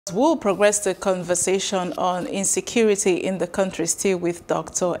We'll progress the conversation on insecurity in the country, still with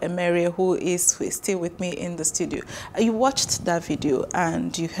Dr. Emerie, who is still with me in the studio. You watched that video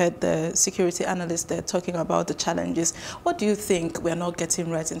and you heard the security analyst there talking about the challenges. What do you think we're not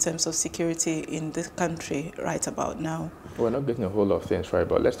getting right in terms of security in the country right about now? We're not getting a whole lot of things right,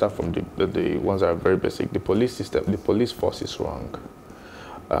 but let's start from the ones that are very basic. The police system, the police force is wrong.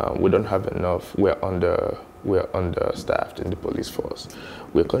 We don't have enough. We're understaffed in the police force.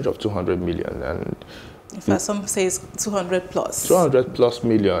 We're a country of 200 million, and in fact, some say 200 plus. 200 plus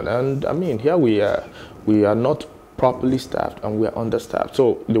million, and I mean, here we are not properly staffed, and we're understaffed.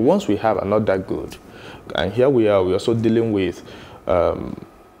 So the ones we have are not that good, and here we are. We're also dealing with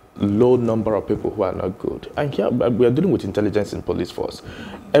low number of people who are not good, and here we are dealing with intelligence in police force.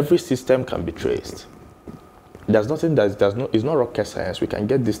 Every system can be traced. There's nothing it's not rocket science. We can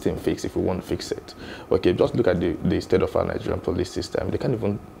get this thing fixed if we want to fix it. Okay, just look at the state of our Nigerian police system. They can't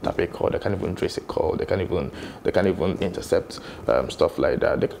even tap a call. They can't even trace a call. They can't even intercept stuff like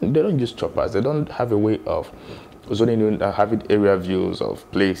that. They don't use choppers. They don't have a way of zoning in, having area views of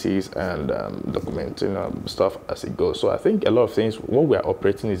places and documenting stuff as it goes. So I think a lot of things. What we are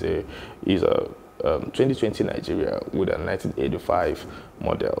operating is a 2020 Nigeria with a 1985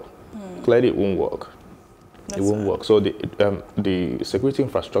 model. Clearly, it won't work. It won't work. So the security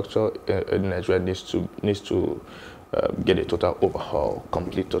infrastructure in Nigeria needs to get a total overhaul,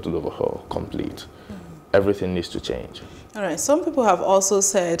 total overhaul. Everything needs to change. All right. Some people have also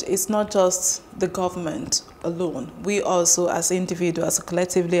said it's not just the government alone. We also, as individuals,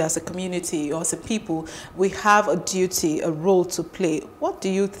 collectively, as a community, or as a people, we have a duty, a role to play. What do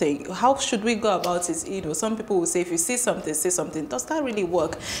you think? How should we go about it? You know, some people will say, if you see something, say something. Does that really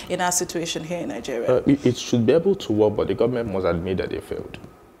work in our situation here in Nigeria? It should be able to work, but the government must admit that they failed.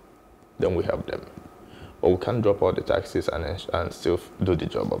 Then we help them. But we can't drop all the taxes and still do the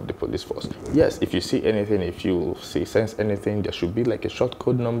job of the police force. Yes, if you see anything, if you sense anything, there should be like a short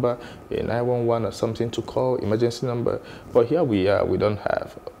code number, a 911 or something to call, emergency number. But here we don't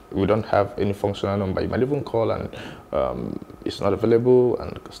have any functional number. You might even call and it's not available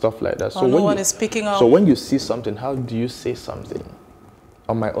and stuff like that. So no one is picking up. So when you see something, how do you say something?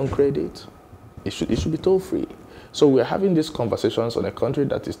 On my own credit, it should be toll free. So we're having these conversations on a country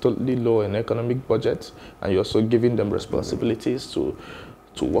that is totally low in economic budget, and you're also giving them responsibilities to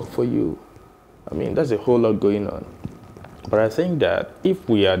work for you. I mean, there's a whole lot going on. But I think that if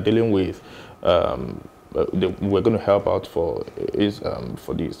we are dealing with, we're going to help out for this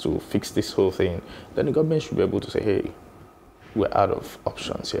to fix this whole thing, then the government should be able to say, hey, we're out of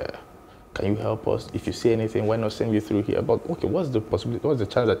options here. Can you help us? If you see anything, why not send you through here? But okay, what's the possibility? What's the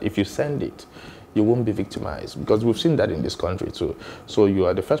chance that if you send it, you won't be victimized? Because we've seen that in this country too. So you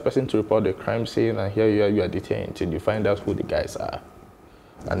are the first person to report the crime scene, and here you are detained till you find out who the guys are.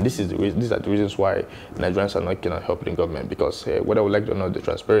 And these are the reasons why Nigerians are not keen on helping the government, because whether we like it or not, the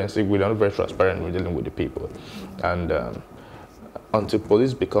transparency, we're not very transparent when dealing with the people. And until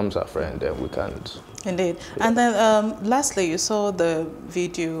police becomes our friend, then we can't. Indeed. Yeah. And then lastly, you saw the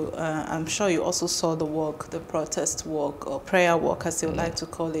video. I'm sure you also saw the walk, the protest walk, or prayer walk, as they would like to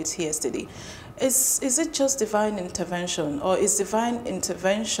call it, yesterday. Is it just divine intervention, or is divine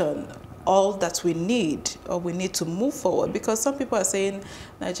intervention all that we need, or we need to move forward? Because some people are saying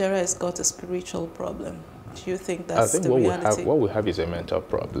Nigeria has got a spiritual problem. Do you think that's the reality? What we have is a mental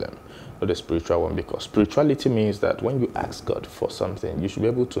problem, not a spiritual one, because spirituality means that when you ask God for something, you should be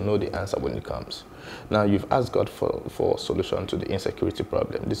able to know the answer when it comes. Now, you've asked God for a solution to the insecurity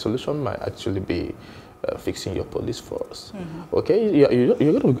problem. The solution might actually be fixing your police force. Okay,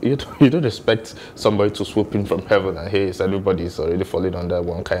 you don't expect somebody to swoop in from heaven and hey, everybody's already falling under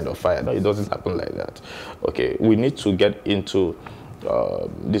one kind of fire. No, it doesn't happen like that. Okay, we need to get into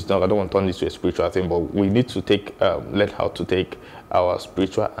this. Now, I don't want to turn this to a spiritual thing, but we need to learn how to take our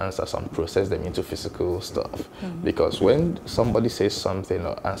spiritual answers and process them into physical stuff. Because when somebody says something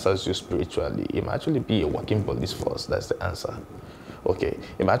or answers you spiritually, it might actually be a working police force. That's the answer. Okay,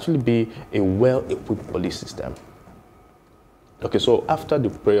 it might actually be a well-equipped police system. Okay, so after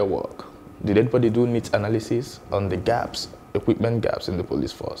the prayer walk, did anybody do needs analysis on the gaps, equipment gaps in the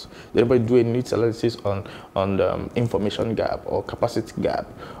police force? Did anybody do a needs analysis on the information gap, or capacity gap,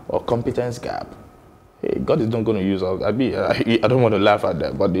 or competence gap? Hey, God is not going to use all. I don't want to laugh at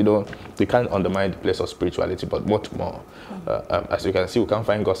that, but they can't undermine the place of spirituality, but much more. As you can see, we can't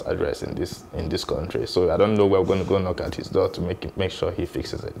find God's address in this country. So I don't know where we're going to go knock at his door to make sure he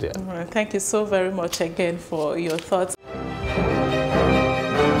fixes it. Yeah. All right. Thank you so very much again for your thoughts.